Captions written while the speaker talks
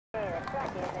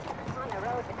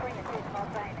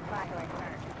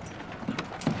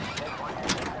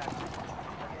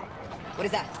What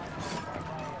is that?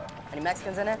 Any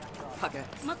Mexicans in it? Fuck it.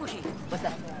 What's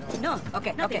that? No.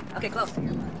 Okay, okay, close.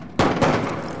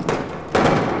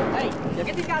 Hey, yo,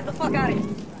 get these guys the fuck out of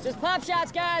here. Just pop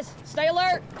shots, guys. Stay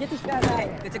alert. Get these guys out of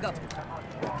here. Good to go.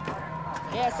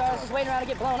 Yeah, so I was just waiting around to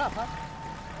get blown up, huh?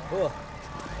 Cool.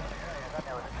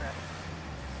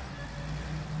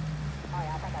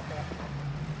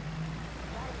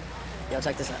 Yo,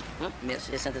 check this out. Huh? Miss,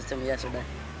 she sent this to me yesterday.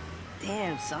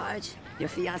 Damn, Sarge. Your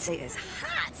fiance is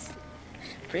hot.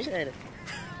 Appreciate it.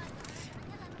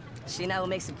 She and I will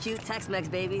make some cute Tex-Mex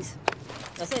babies.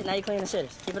 That's it. Now you clean the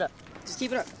shitters. Keep it up. Just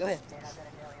keep it up. Go ahead.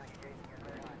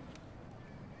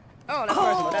 Oh, that's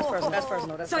personal. That's personal. That's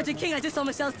personal. That's Sergeant King, I just saw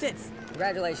Michelle's tits.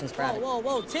 Congratulations, Private.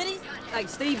 Whoa, titties? Hey,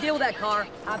 Steve, deal with that car.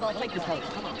 I'll take this home.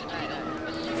 Come on.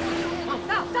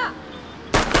 Stop!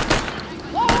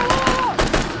 Whoa!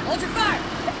 Hold your fire!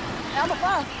 Hey, I'm a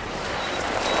fire.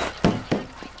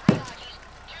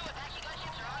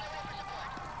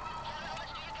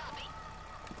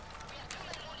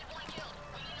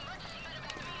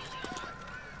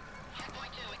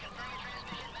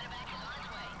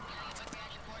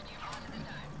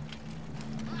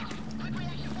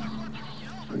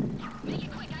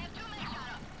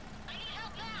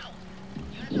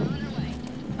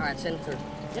 All right, send it through.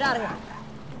 Get out of here.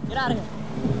 Get out of here.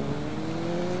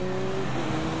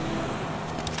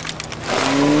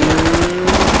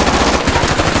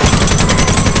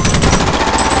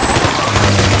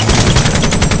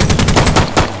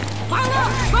 Fire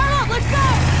up! Let's go!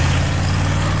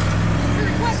 You're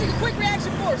requesting a quick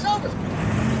reaction force. Over.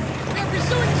 We are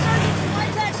pursuing the sergeant from my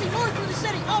taxi north through the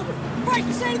city. Over. Frank,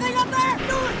 you see anything up there?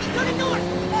 North! Looking north!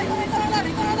 Hey, he's on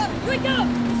 11. Here we go!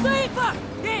 See? Fuck!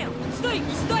 Damn! Steve,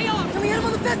 you stay on! Can we hit him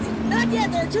on the 50? Not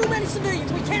yet. There are too many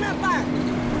civilians. We cannot fire.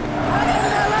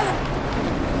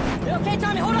 Okay,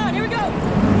 Tommy, hold on. Here we go.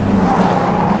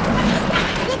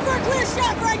 Look for a clear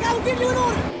shot, Frank. I will give you an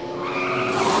order.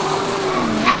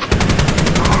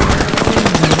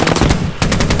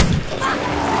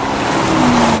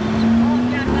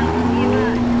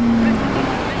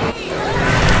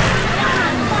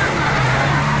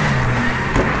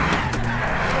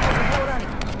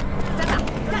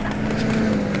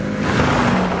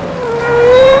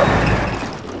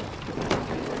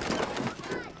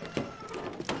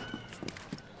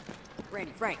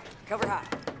 Frank, cover high.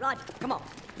 Roger, come on.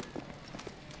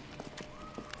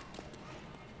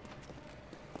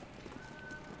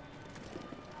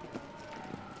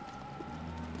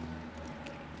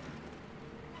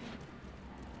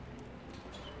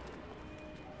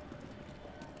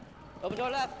 Open door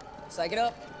left. Psych it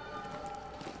up.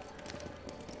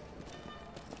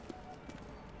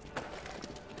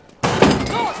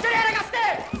 Oh, stay there, I got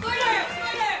stairs! Stay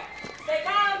there! Stay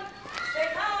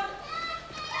calm!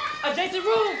 Adjacent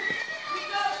room!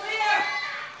 Rico, clear!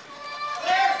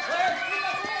 Clear!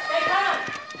 Stay calm!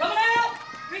 Coming out!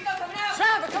 Rico, coming out!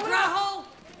 Trevor, coming out! Hole!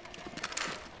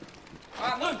 All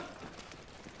right, move.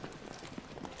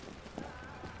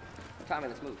 Tommy,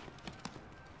 let's move.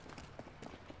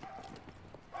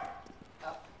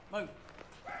 Move.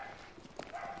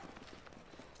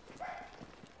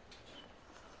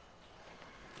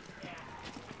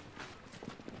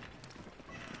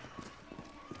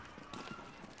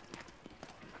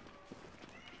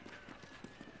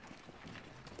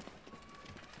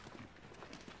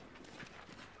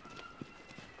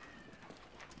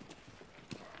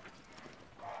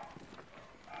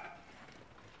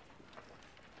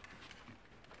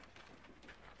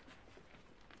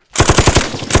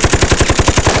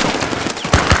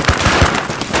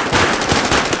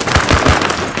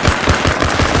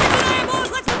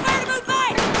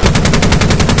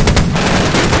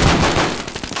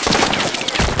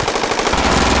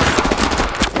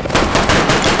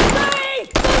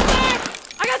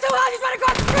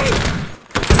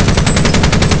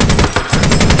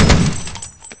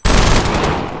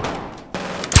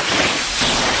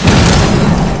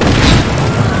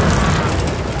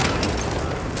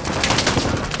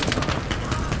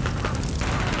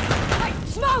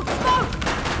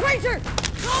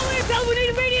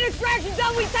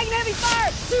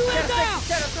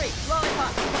 Shadow 3,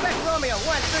 Lollipop, Quebec Romeo,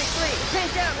 133, pin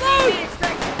down, immediate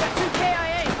extraction, we've got 2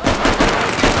 KIA.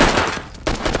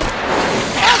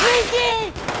 RPG!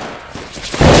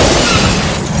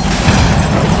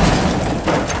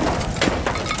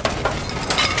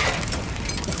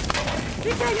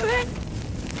 DK, you hit?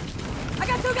 I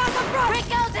got 2 guys up front!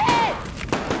 Rico's hit!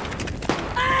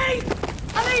 Hey!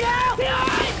 I need help!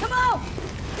 Behind! Come on!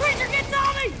 Preacher, get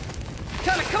Tommy!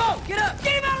 Coming, come on, get up!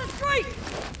 Get him out of the street!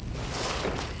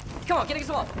 Come on, get against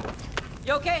the wall.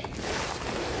 You okay?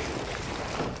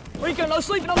 Rico, no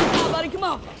sleeping on the wall, buddy. Come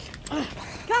on.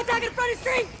 Contact in front of the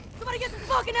street! Somebody get some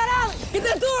smoke in that alley! Get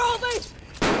that door open!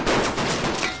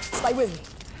 Stay with me.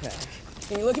 Yeah.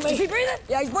 Can you look at me? Is he breathing?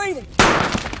 Yeah, he's breathing.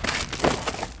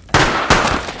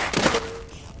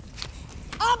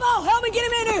 Abbo, help me get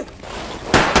him in here!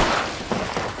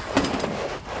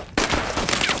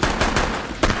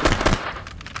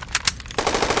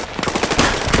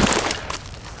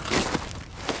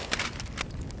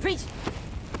 Preach!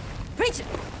 Preach it!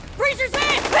 Preacher's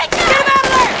in! Preach it! Get him out of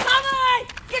there! Tommy!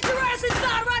 Get your ass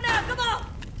inside right now! Come on!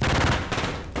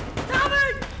 Tommy!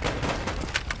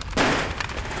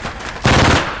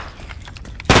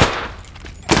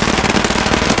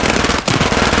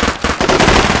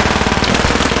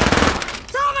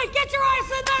 Tommy, get your ass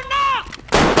in there now!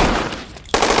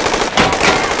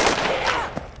 Get out!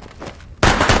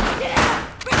 Get out!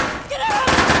 Get out!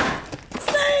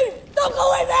 Steve! Don't go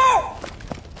in there!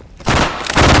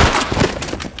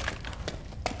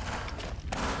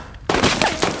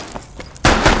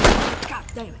 God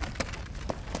damn it.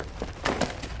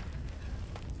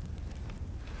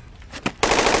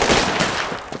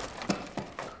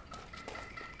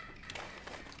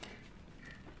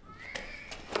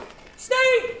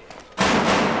 Steve!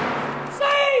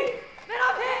 Steve! Man,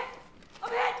 I'm hit!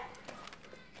 I'm hit!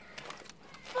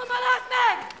 Pull my last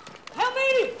mag! Help me!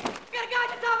 Got a guy at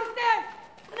the top of the stairs!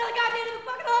 Another guy down in the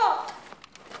fucking hole!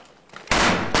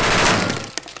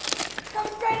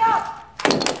 Coming straight up!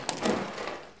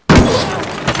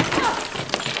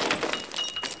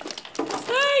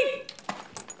 Steve!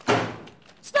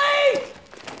 Steve!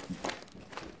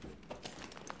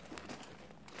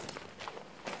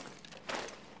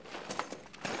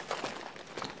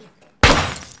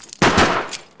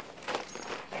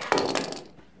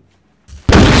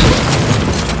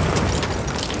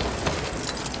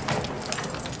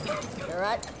 You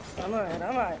alright? I'm alright,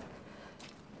 I'm alright.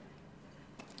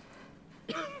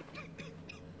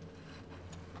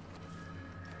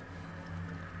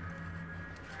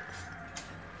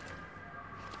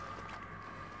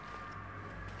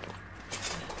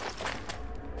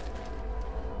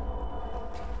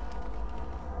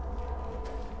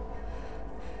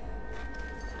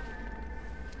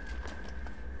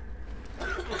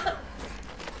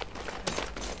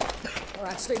 All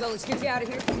right, Steve, let's get you out of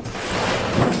here. I'm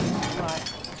alright.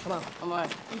 Come on, I'm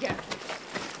alright. You got it.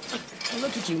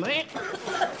 Look at you, man.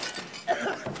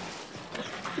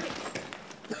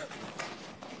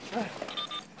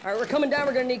 All right, we're coming down.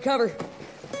 We're gonna need cover.